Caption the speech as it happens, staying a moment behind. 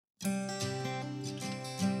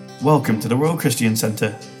Welcome to the Royal Christian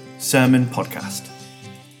Centre Sermon Podcast.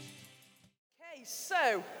 Okay,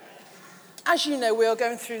 so, as you know, we are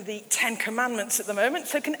going through the 10 Commandments at the moment,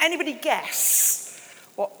 so can anybody guess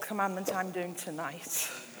what commandment I'm doing tonight?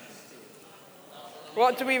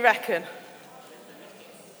 What do we reckon?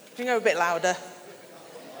 Can you go a bit louder?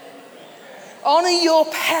 Honour your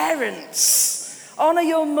parents. Honour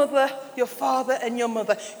your mother, your father and your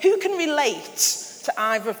mother. Who can relate to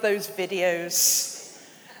either of those videos?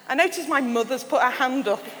 I noticed my mother's put her hand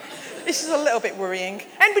up. This is a little bit worrying.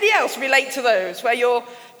 Anybody else relate to those where your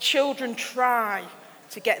children try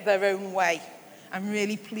to get their own way and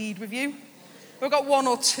really plead with you? We've got one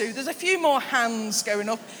or two. There's a few more hands going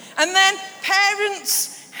up. And then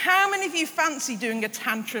parents, how many of you fancy doing a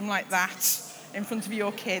tantrum like that in front of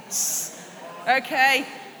your kids? Okay,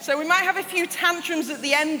 so we might have a few tantrums at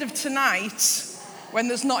the end of tonight when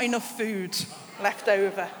there's not enough food left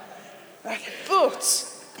over. Okay, but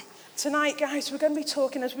tonight, guys, we're going to be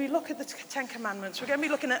talking, as we look at the 10 Commandments, we're going to be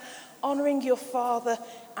looking at honouring your father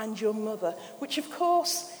and your mother, which, of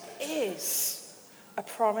course, is a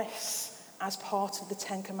promise as part of the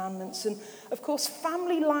 10 Commandments. And, of course,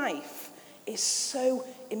 family life is so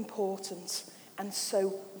important and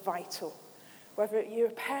so vital. Whether you're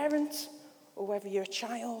a parent or whether you're a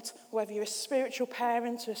child, whether you're a spiritual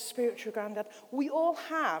parent or a spiritual granddad, we all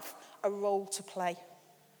have a role to play.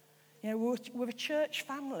 You know, we're a church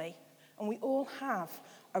family, and we all have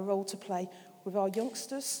a role to play with our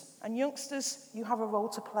youngsters. And youngsters, you have a role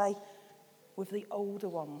to play with the older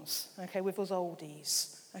ones, okay, with us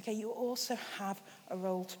oldies. Okay, you also have a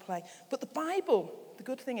role to play. But the Bible, the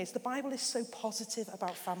good thing is, the Bible is so positive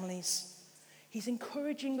about families. He's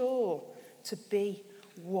encouraging all to be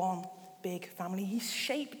one big family. He's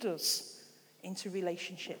shaped us into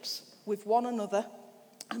relationships with one another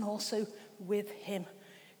and also with him.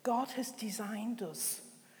 God has designed us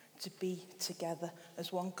to be together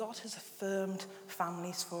as one. God has affirmed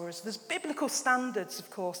families for us. There's biblical standards,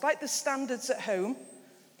 of course, like the standards at home.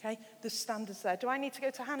 Okay, there's standards there. Do I need to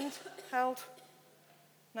go to handheld?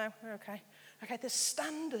 No? Okay. Okay, there's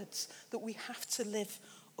standards that we have to live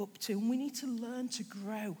up to, and we need to learn to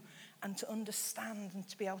grow and to understand and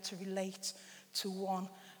to be able to relate to one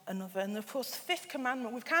another. And of course, the fifth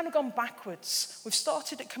commandment, we've kind of gone backwards. We've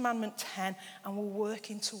started at commandment 10 and we're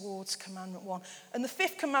working towards commandment 1. And the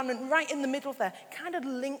fifth commandment, right in the middle there, kind of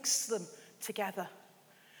links them together.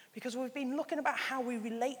 Because we've been looking about how we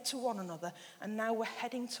relate to one another, and now we're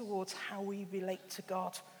heading towards how we relate to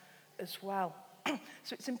God as well.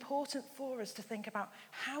 So it's important for us to think about,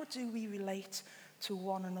 how do we relate to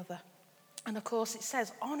one another? And of course it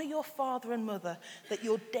says, honour your father and mother, that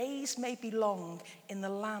your days may be long in the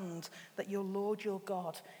land that your Lord your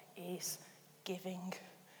God is giving.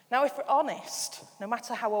 Now, if we're honest, no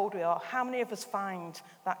matter how old we are, how many of us find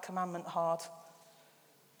that commandment hard?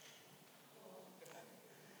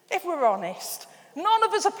 If we're honest, none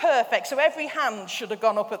of us are perfect, so every hand should have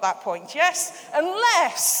gone up at that point, yes?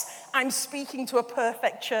 Unless I'm speaking to a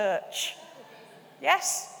perfect church.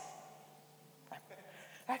 Yes?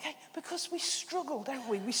 Okay, because we struggle, don't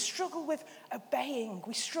we? We struggle with obeying.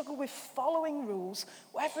 We struggle with following rules,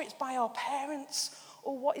 whether it's by our parents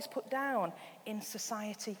or what is put down in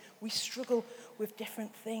society. We struggle with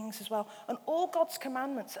different things as well. And all God's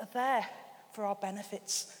commandments are there for our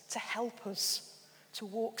benefits, to help us to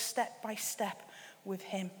walk step by step with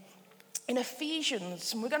him. In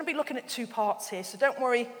Ephesians, and we're going to be looking at two parts here, so don't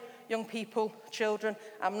worry, young people, children,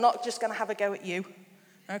 I'm not just going to have a go at you.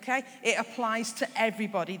 Okay? It applies to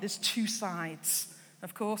everybody. There's two sides.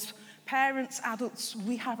 Of course, parents, adults,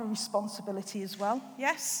 we have a responsibility as well.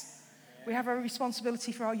 Yes? We have a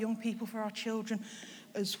responsibility for our young people, for our children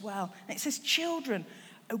as well. And it says, children,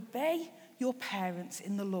 obey your parents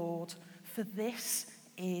in the Lord, for this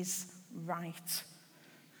is right.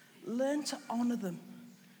 Learn to honour them.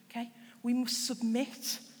 Okay? We must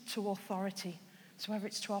submit to authority. So whether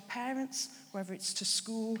it's to our parents, whether it's to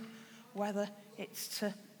school, whether it's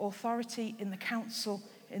to authority in the council,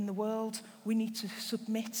 in the world, we need to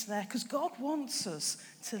submit there, because God wants us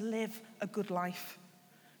to live a good life.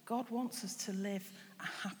 God wants us to live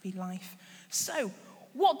a happy life. So,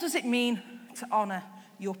 what does it mean to honour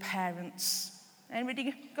your parents?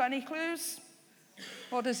 Anybody got any clues?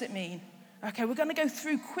 What does it mean? Okay, we're going to go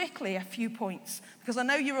through quickly a few points, because I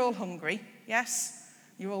know you're all hungry, yes?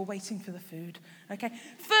 You're all waiting for the food. Okay,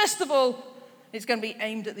 first of all, it's going to be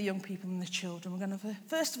aimed at the young people and the children.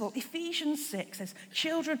 First of all, Ephesians 6 says,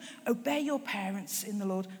 children, obey your parents in the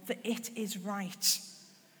Lord, for it is right.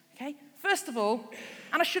 Okay? First of all,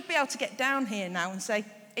 and I should be able to get down here now and say,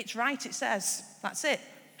 it's right, it says. That's it.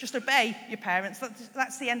 Just obey your parents.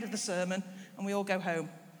 That's the end of the sermon, and we all go home.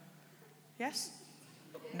 Yes?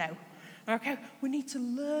 No. Okay, we need to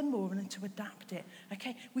learn more and to adapt it.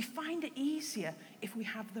 Okay, we find it easier if we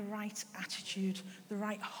have the right attitude, the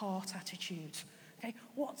right heart attitude. Okay,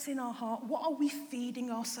 what's in our heart? What are we feeding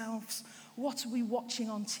ourselves? What are we watching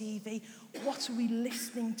on TV? What are we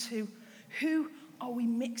listening to? Who are we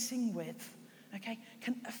mixing with? Okay,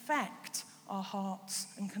 can affect our hearts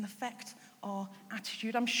and can affect our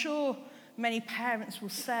attitude. I'm sure many parents will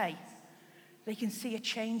say they can see a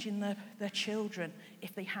change in their children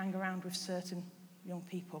if they hang around with certain young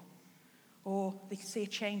people. Or they can see a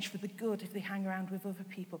change for the good if they hang around with other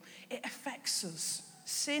people. It affects us.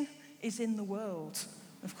 Sin is in the world,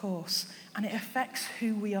 of course, and it affects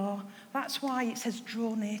who we are. That's why it says,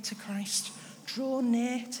 draw near to Christ. Draw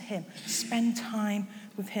near to him. Spend time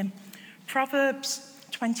with him. Proverbs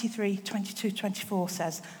 23, 22, 24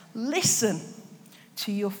 says, listen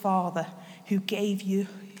to your father who gave you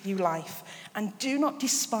life, and do not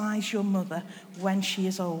despise your mother when she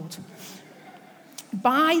is old.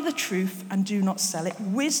 Buy the truth and do not sell it.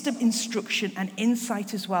 Wisdom, instruction, and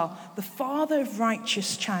insight as well. The father of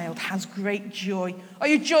righteous child has great joy. Are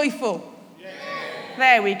you joyful? Yeah.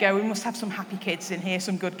 There we go. We must have some happy kids in here,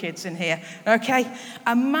 some good kids in here. Okay?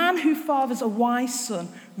 A man who fathers a wise son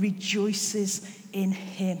rejoices in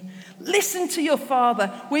him. Listen to your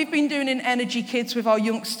father. We've been doing in Energy Kids with our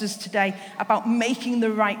youngsters today about making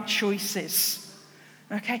the right choices.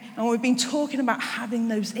 Okay? And we've been talking about having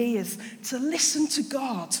those ears to listen to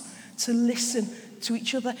God, to listen to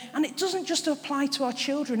each other. And it doesn't just apply to our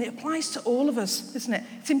children, it applies to all of us, isn't it?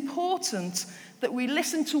 It's important that we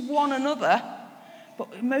listen to one another,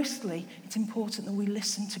 but mostly it's important that we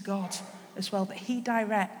listen to God as well, that he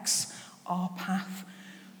directs our path.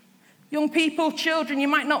 Young people, children, you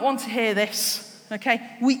might not want to hear this,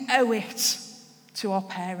 okay? We owe it to our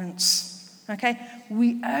parents, okay?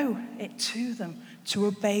 We owe it to them to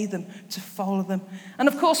obey them, to follow them. And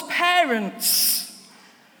of course, parents,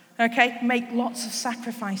 okay, make lots of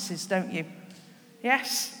sacrifices, don't you?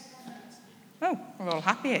 Yes? Oh, we're all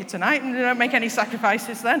happy here tonight, and we don't make any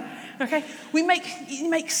sacrifices then, okay? You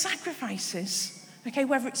make sacrifices, okay,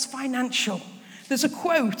 whether it's financial. There's a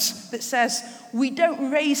quote that says, we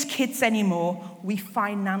don't raise kids anymore, we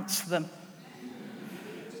finance them.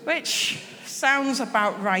 Which sounds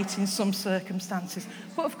about right in some circumstances.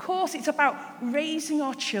 But of course, it's about raising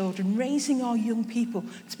our children, raising our young people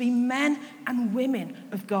to be men and women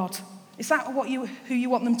of God. Is that who you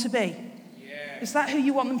want them to be? Yeah. Is that who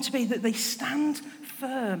you want them to be? That they stand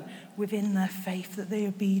firm within their faith, that they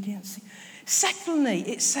obedience. Secondly,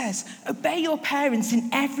 it says, obey your parents in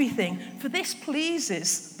everything, for this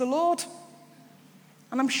pleases the Lord.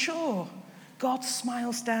 And I'm sure God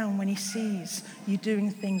smiles down when he sees you doing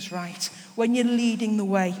things right, when you're leading the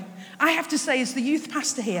way. I have to say, as the youth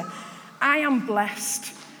pastor here, I am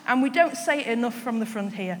blessed. And we don't say it enough from the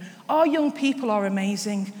front here. Our young people are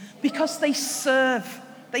amazing because they serve.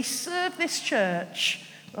 They serve this church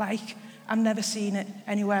like I've never seen it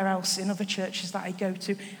anywhere else in other churches that I go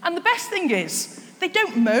to. And the best thing is, they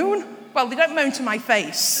don't moan. Well, they don't moan to my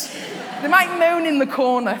face. They might moan in the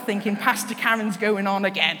corner thinking, Pastor Karen's going on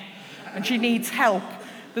again and she needs help.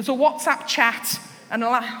 There's a WhatsApp chat, and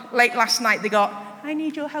late last night they got, I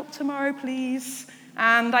need your help tomorrow, please.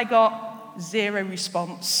 And I got 0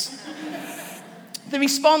 response. The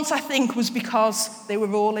response, I think, was because they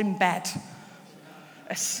were all in bed,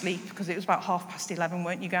 asleep, because it was about 11:30,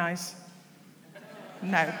 weren't you guys?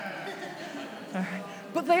 No.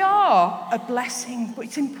 But they are a blessing, but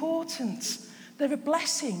it's important. They're a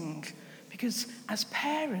blessing because as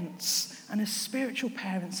parents and as spiritual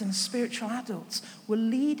parents and as spiritual adults, we're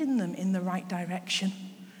leading them in the right direction.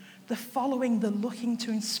 They're following, they're looking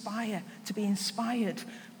to inspire, to be inspired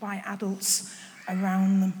by adults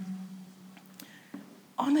around them.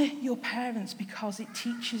 Honor your parents because it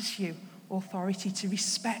teaches you authority, to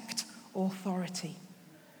respect authority.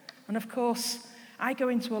 And of course, I go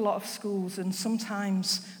into a lot of schools and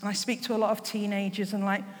sometimes, and I speak to a lot of teenagers and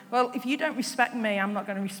like, well, if you don't respect me, I'm not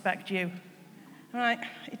going to respect you. Right?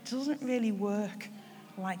 It doesn't really work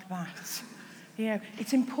like that. You know,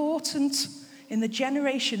 it's important in the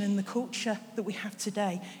generation and the culture that we have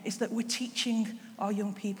today is that we're teaching our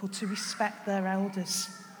young people to respect their elders,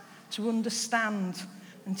 to understand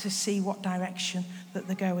and to see what direction that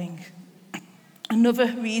they're going.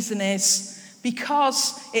 Another reason is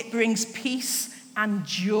because it brings peace and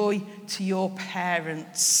joy to your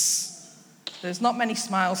parents. There's not many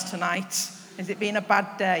smiles tonight. Is it been a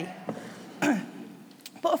bad day?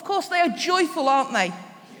 But of course they are joyful, aren't they?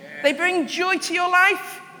 Yeah. They bring joy to your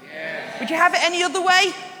life. Yeah. Would you have it any other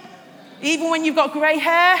way? Even when you've got grey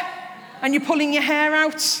hair and you're pulling your hair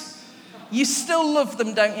out, you still love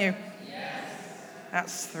them, don't you? Yeah.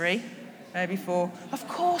 That's 3, maybe 4. Of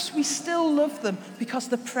course, we still love them because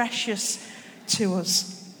they're precious to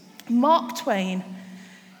us. Mark Twain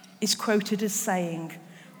is quoted as saying,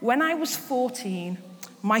 "When I was 14,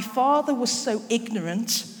 my father was so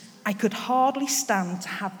ignorant, I could hardly stand to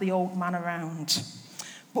have the old man around.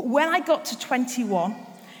 But when I got to 21,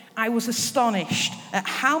 I was astonished at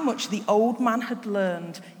how much the old man had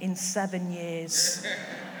learned in 7 years."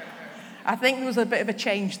 I think there was a bit of a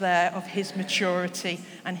change there of his maturity,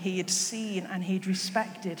 and he had seen and he'd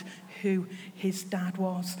respected who his dad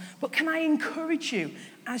was. But can I encourage you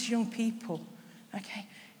as young people, okay,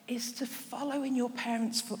 is to follow in your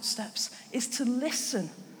parents' footsteps, is to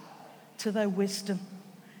listen to their wisdom,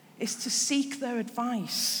 is to seek their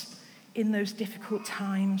advice in those difficult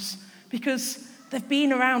times, because they've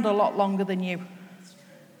been around a lot longer than you.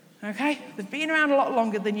 Okay? They've been around a lot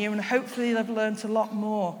longer than you, and hopefully they've learned a lot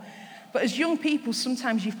more. But as young people,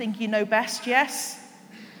 sometimes you think you know best, yes?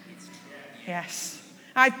 Yes.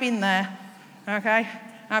 I've been there, okay?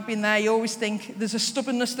 I've been there. You always think there's a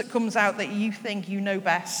stubbornness that comes out that you think you know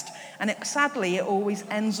best. And sadly, it always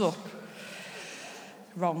ends up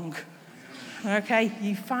wrong. Okay?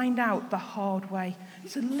 You find out the hard way.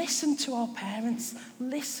 So listen to our parents.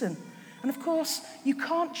 Listen. And of course, you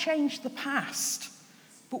can't change the past,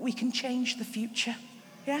 but we can change the future.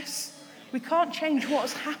 Yes? We can't change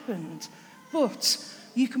what's happened, but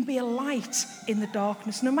you can be a light in the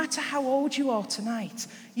darkness. No matter how old you are tonight,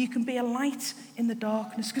 you can be a light in the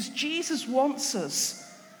darkness, because Jesus wants us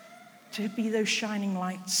to be those shining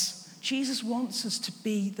lights. Jesus wants us to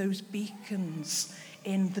be those beacons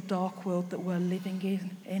in the dark world that we're living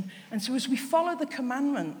in. And so as we follow the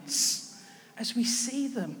commandments, as we see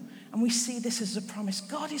them, and we see this as a promise,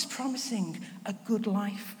 God is promising a good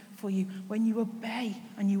life for you when you obey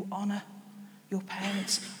and you honor your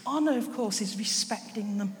parents. Honor, of course, is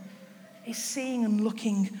respecting them, is seeing and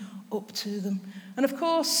looking up to them. And of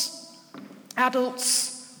course,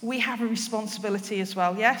 adults, we have a responsibility as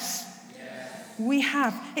well, yes? Yes. We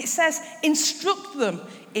have. It says, instruct them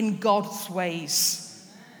in God's ways.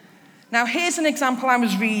 Now, here's an example I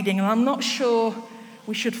was reading, and I'm not sure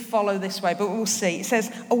we should follow this way, but we'll see. It says,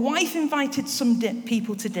 a wife invited some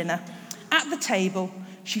people to dinner. At the table,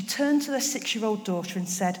 she turned to their 6-year-old daughter and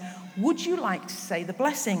said, "Would you like to say the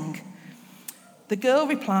blessing?" The girl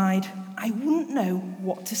replied, "I wouldn't know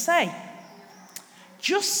what to say."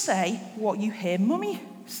 "Just say what you hear Mummy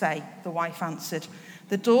say," the wife answered.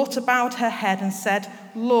 The daughter bowed her head and said,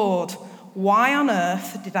 "Lord, why on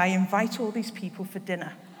earth did I invite all these people for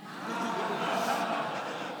dinner?"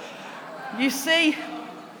 You see,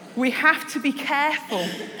 we have to be careful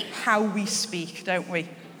how we speak, don't we?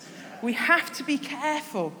 We have to be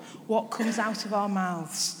careful what comes out of our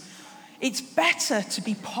mouths. It's better to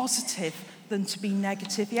be positive than to be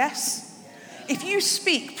negative, yes? If you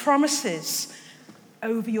speak promises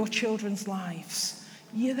over your children's lives,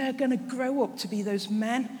 they're going to grow up to be those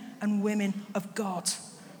men and women of God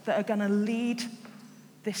that are going to lead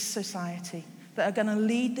this society, that are going to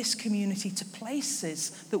lead this community to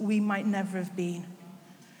places that we might never have been.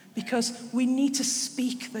 Because we need to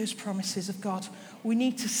speak those promises of God. We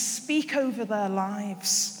need to speak over their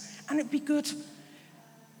lives. And it'd be good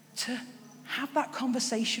to have that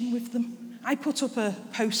conversation with them. I put up a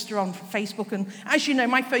poster on Facebook, and as you know,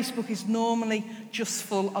 my Facebook is normally just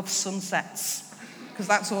full of sunsets, because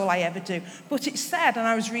that's all I ever do. But it said, and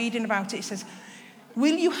I was reading about it, it says,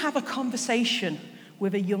 will you have a conversation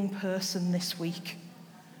with a young person this week?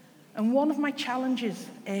 And one of my challenges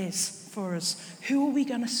is for us, who are we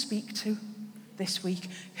going to speak to this week?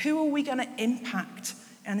 Who are we going to impact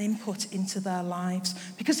and input into their lives?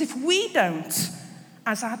 Because if we don't,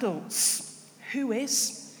 as adults, who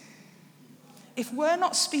is? If we're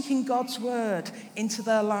not speaking God's word into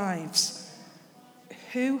their lives,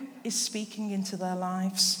 who is speaking into their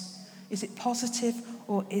lives? Is it positive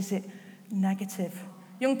or is it negative?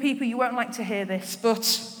 Young people, you won't like to hear this, but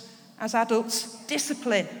as adults,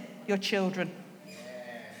 discipline your children.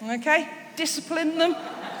 Okay? Discipline them.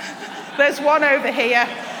 There's one over here.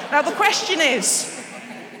 Now the question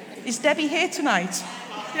is Debbie here tonight?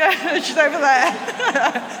 Yeah, she's over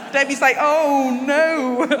there. Debbie's like, oh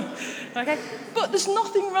no. Okay? But there's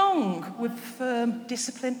nothing wrong with firm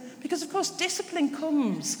discipline, because of course discipline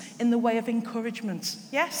comes in the way of encouragement.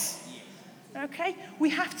 Yes? Okay?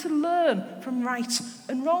 We have to learn from right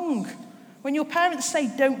and wrong. When your parents say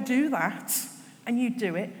don't do that, and you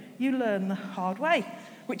do it, you learn the hard way,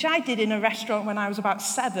 which I did in a restaurant when I was about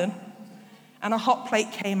 7, and a hot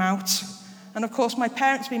plate came out. And of course, my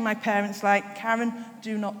parents being my parents, like, Karen,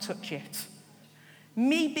 do not touch it.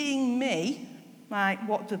 Me being me, like,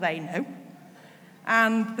 what do they know?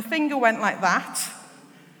 And the finger went like that,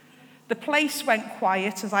 The place went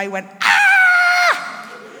quiet as I went,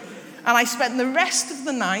 ah! And I spent the rest of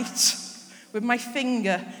the night with my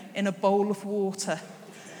finger in a bowl of water.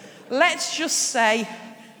 Let's just say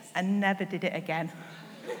I never did it again.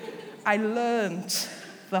 I learned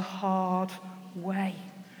the hard way.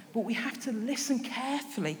 But we have to listen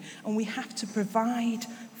carefully and we have to provide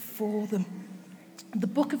for them. The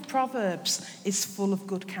book of Proverbs is full of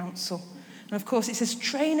good counsel. And of course it says,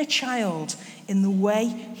 train a child in the way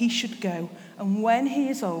he should go, and when he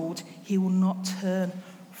is old, he will not turn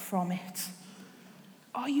from it.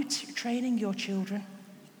 Are you training your children?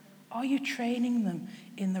 Are you training them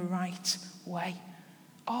in the right way?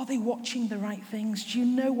 Are they watching the right things? Do you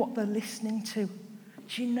know what they're listening to?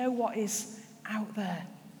 Do you know what is out there?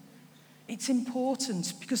 It's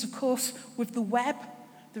important because, of course, with the web,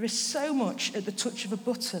 there is so much at the touch of a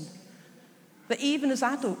button that even as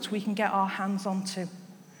adults we can get our hands onto.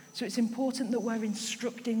 So it's important that we're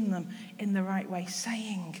instructing them in the right way,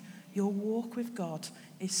 saying your walk with God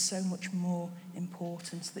is so much more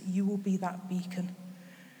important, that you will be that beacon.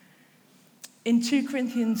 In 2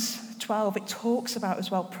 Corinthians 12, it talks about as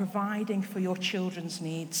well providing for your children's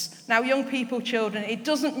needs. Now, young people, children, it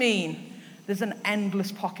doesn't mean there's an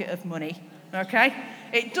endless pocket of money, okay?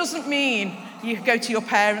 It doesn't mean you go to your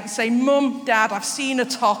parents and say, Mum, Dad, I've seen a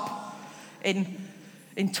top in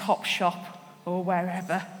Topshop or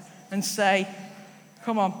wherever, and say,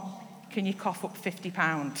 come on, can you cough up £50?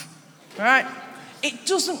 All right? It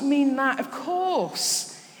doesn't mean that, of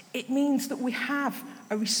course. It means that we have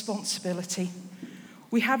a responsibility.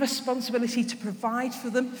 We have a responsibility to provide for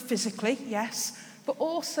them physically, yes, but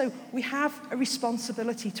also we have a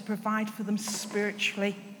responsibility to provide for them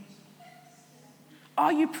spiritually.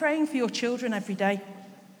 Are you praying for your children every day?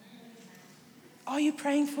 Are you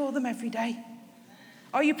praying for them every day?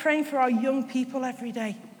 Are you praying for our young people every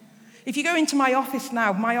day? If you go into my office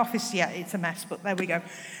now, it's a mess, but there we go.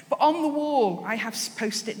 But on the wall, I have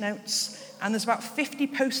Post-it notes, and there's about 50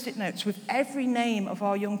 Post-it notes with every name of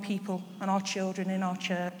our young people and our children in our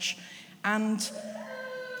church. And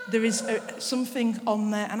there is something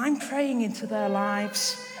on there, and I'm praying into their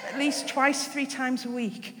lives at least twice, 3 times a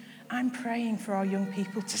week. I'm praying for our young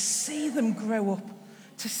people to see them grow up,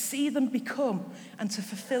 to see them become, and to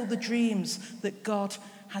fulfill the dreams that God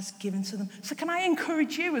has given to them. So can I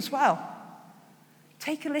encourage you as well?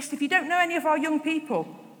 Take a list. If you don't know any of our young people,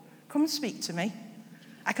 come and speak to me.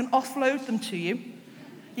 I can offload them to you.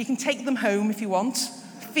 You can take them home if you want.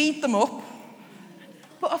 Feed them up.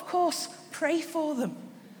 But of course, pray for them.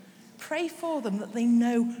 Pray for them that they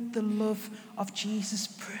know the love of Jesus.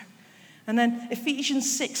 And then Ephesians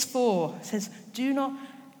 6:4 says, do not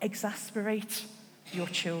exasperate your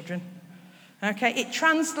children. Okay, it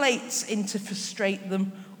translates into frustrate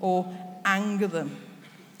them or anger them.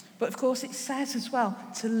 But of course it says as well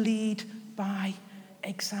to lead by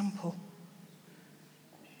example.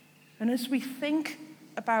 And as we think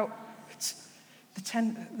about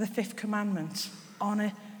the 5th commandment,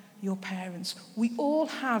 honor your parents, we all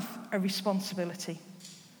have a responsibility.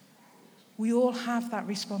 We all have that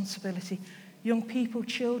responsibility. Young people,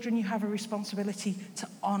 children, you have a responsibility to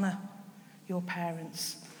honor your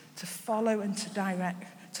parents, to follow and to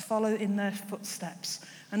direct, to follow in their footsteps.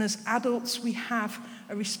 And as adults, we have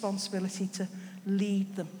a responsibility to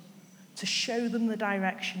lead them, to show them the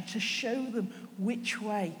direction, to show them which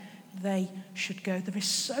way they should go. There is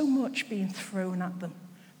so much being thrown at them.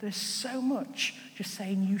 There's so much just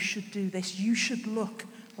saying, you should do this, you should look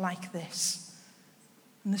like this.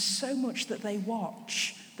 And there's so much that they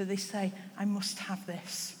watch that they say, I must have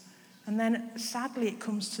this. And then sadly it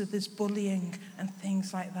comes to this bullying and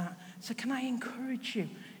things like that. So can I encourage you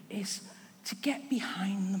is to get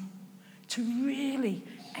behind them, to really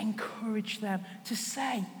encourage them, to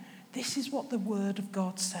say, this is what the Word of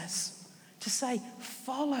God says. To say,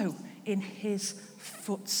 follow in His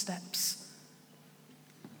footsteps.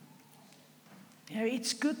 You know,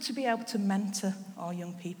 it's good to be able to mentor our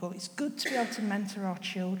young people. It's good to be able to mentor our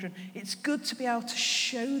children. It's good to be able to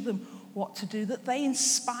show them what to do, that they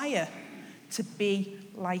inspire to be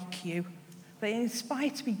like you. They inspire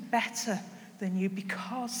to be better than you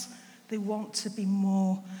because they want to be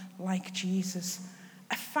more like Jesus.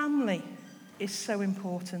 A family is so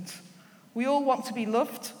important. We all want to be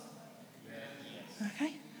loved.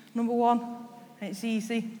 Okay? Number 1, it's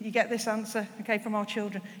easy. You get this answer, okay, from our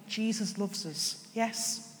children. Jesus loves us.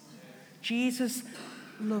 Yes? Jesus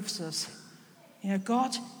loves us. You know,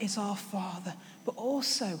 God is our Father. But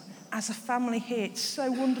also, as a family here, it's so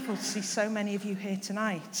wonderful to see so many of you here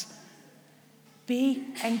tonight. Be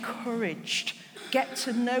encouraged. Get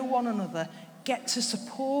to know one another. Get to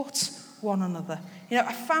support one another. You know,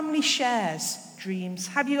 a family shares dreams.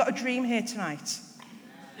 Have you got a dream here tonight?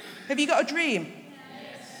 Have you got a dream?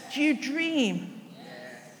 Yes. Do you dream?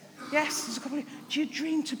 Yes, there's a couple of, do you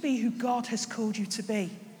dream to be who God has called you to be?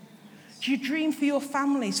 Do you dream for your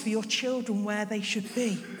families, for your children, where they should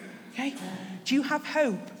be? Okay? Do you have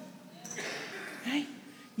hope? Okay?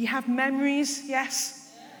 You have memories,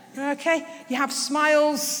 yes? Okay? You have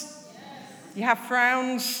smiles? You have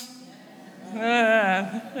frowns?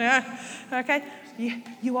 Yeah. Okay?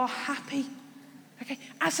 You are happy? Okay?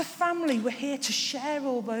 As a family, we're here to share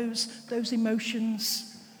all those emotions.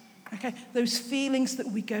 Okay, those feelings that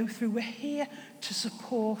we go through, we're here to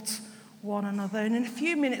support one another. And in a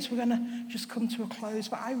few minutes, we're going to just come to a close.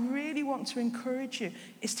 But I really want to encourage you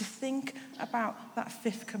is to think about that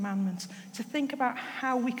fifth commandment, to think about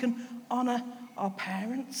how we can honour our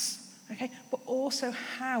parents, okay, but also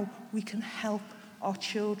how we can help our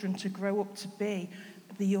children to grow up to be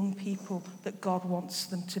the young people that God wants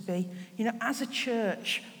them to be. You know, as a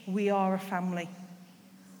church, we are a family.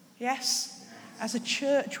 Yes? As a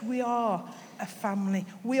church, we are a family.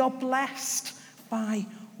 We are blessed by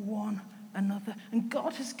one another. And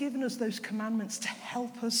God has given us those commandments to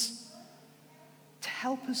help us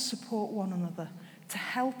support one another, to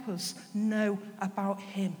help us know about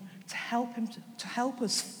him, to help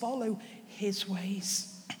us follow his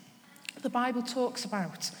ways. The Bible talks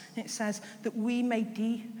about, it says, that we may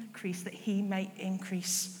decrease, that he may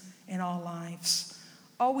increase in our lives.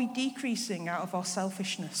 Are we decreasing out of our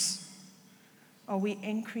selfishness? Are we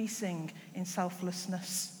increasing in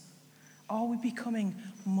selflessness? Are we becoming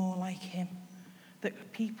more like him?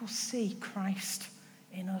 That people see Christ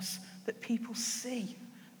in us, that people see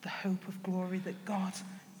the hope of glory that God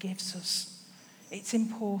gives us. It's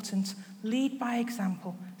important. Lead by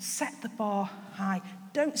example. Set the bar high.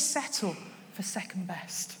 Don't settle for second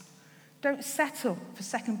best. Don't settle for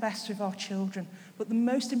second best with our children. But the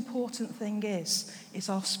most important thing is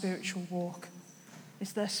our spiritual walk.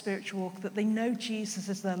 It's their spiritual walk, that they know Jesus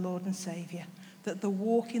as their Lord and Saviour, that they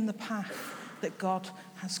walk in the path that God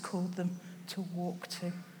has called them to walk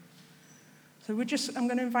to. So I'm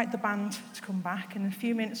going to invite the band to come back. In a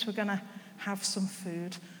few minutes, we're going to have some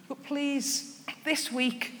food. But please, this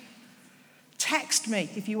week, text me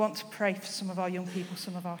if you want to pray for some of our young people,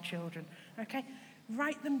 some of our children. Okay?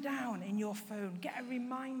 Write them down in your phone. Get a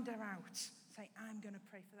reminder out. Say, I'm going to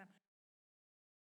pray for them.